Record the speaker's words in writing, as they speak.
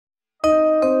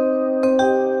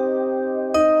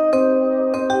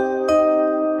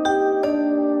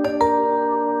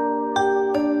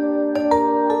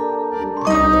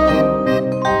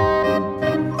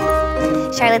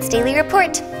daily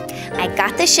report. I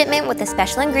got the shipment with the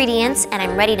special ingredients and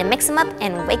I'm ready to mix them up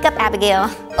and wake up Abigail.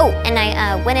 Oh, and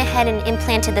I went ahead and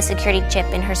implanted the security chip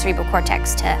in her cerebral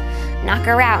cortex to knock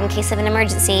her out in case of an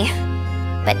emergency.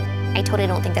 But I totally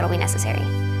don't think that'll be necessary.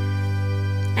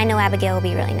 I know Abigail will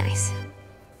be really nice.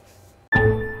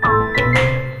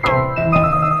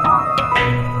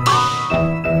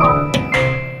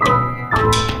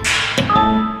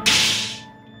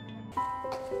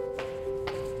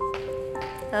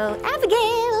 Oh,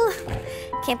 Abigail!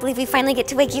 Can't believe we finally get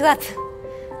to wake you up.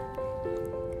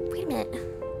 Wait a minute.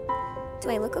 Do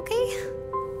I look okay?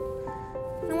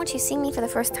 I don't want you seeing me for the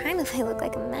first time if I look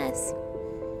like a mess.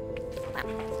 Wow.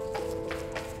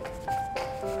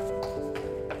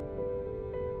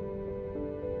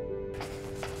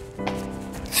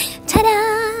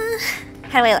 Ta-da!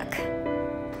 How do I look?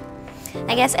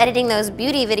 I guess editing those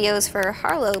beauty videos for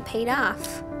Harlow paid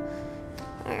off.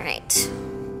 All right.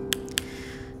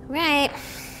 Right.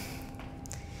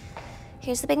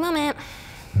 Here's the big moment.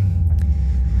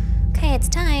 Okay, it's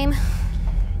time.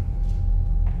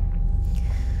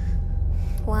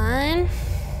 1,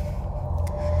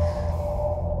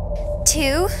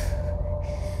 2,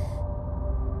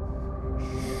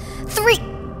 3.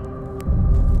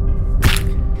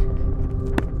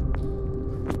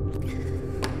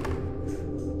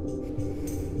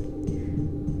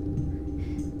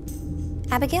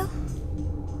 Abigail?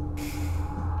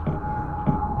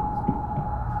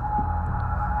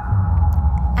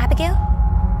 Abigail?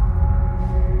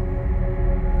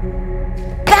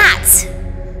 Bats!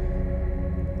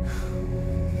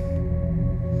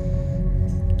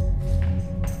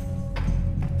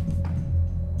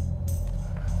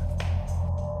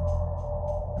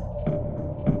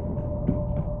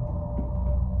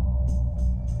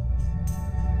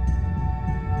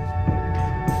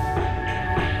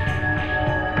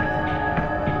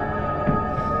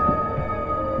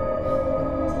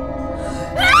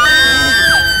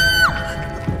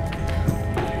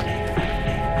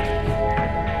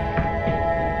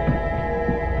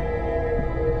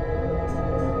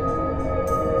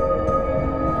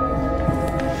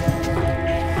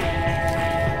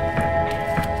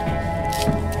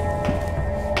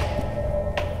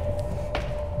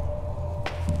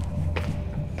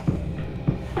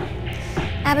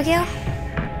 Abigail?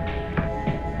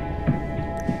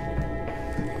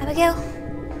 Abigail?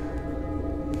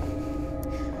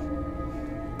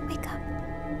 Wake up.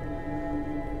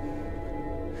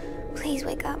 Please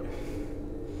wake up.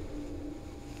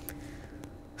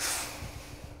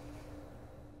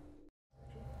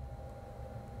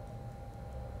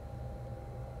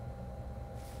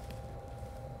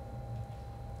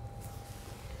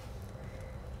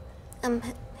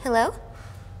 Hello?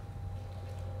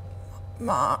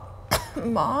 Mom?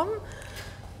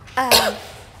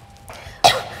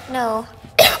 No.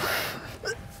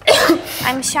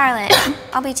 I'm Charlotte.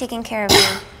 I'll be taking care of you.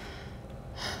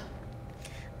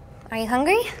 Are you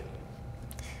hungry?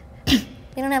 We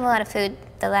don't have a lot of food.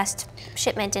 The last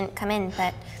shipment didn't come in,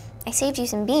 but I saved you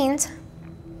some beans.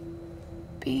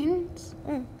 Beans?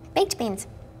 Baked beans.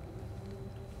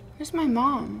 Where's my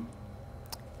mom?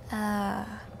 Did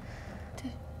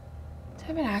I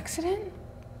have an accident?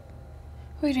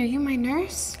 Wait, are you my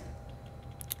nurse?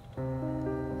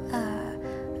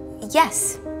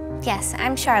 Yes,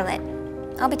 I'm Charlotte.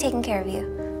 I'll be taking care of you.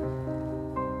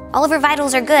 All of her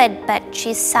vitals are good, but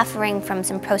she's suffering from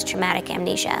some post-traumatic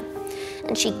amnesia.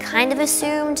 And she kind of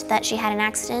assumed that she had an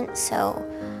accident, so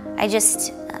I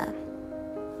just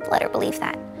let her believe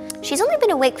that. She's only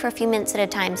been awake for a few minutes at a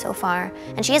time so far,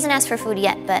 and she hasn't asked for food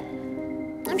yet, but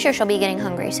I'm sure she'll be getting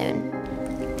hungry soon.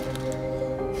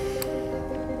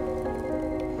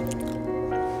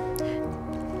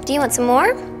 Do you want some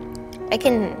more? I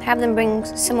can have them bring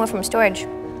some more from storage.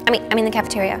 I mean the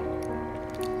cafeteria.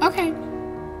 Okay.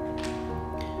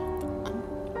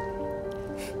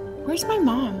 Where's my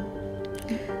mom?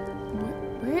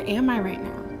 Where am I right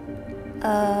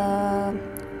now?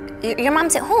 Your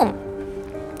mom's at home.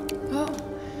 Oh,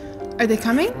 are they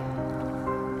coming?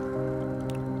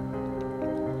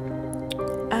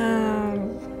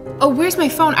 Oh, where's my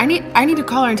phone? I need to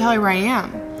call her and tell her where I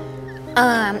am.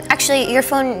 Actually, your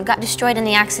phone got destroyed in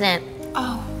the accident.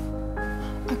 Oh.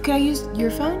 Could I use your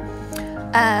phone?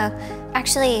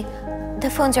 Actually, the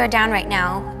phones are down right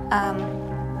now.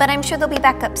 But I'm sure they'll be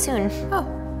back up soon. Oh.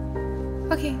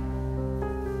 Okay.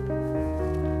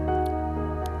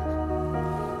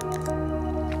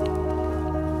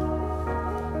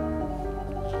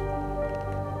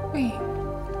 Wait.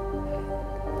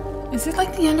 Is it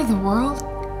like the end of the world?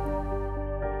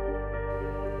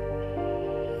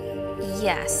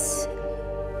 Yes.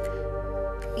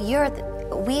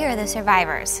 We are the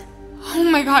survivors. Oh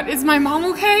my God, is my mom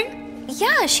okay?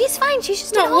 Yeah, she's fine. She's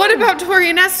just at No, home. what about Tori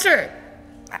and Esther?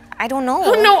 I don't know.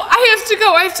 Oh no, I have to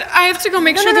go. I have to go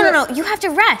make sure No. You have to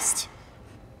rest.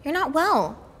 You're not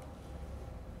well.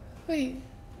 Wait.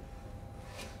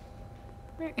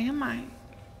 Where am I?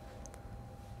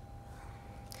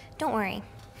 Don't worry.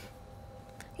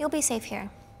 You'll be safe here.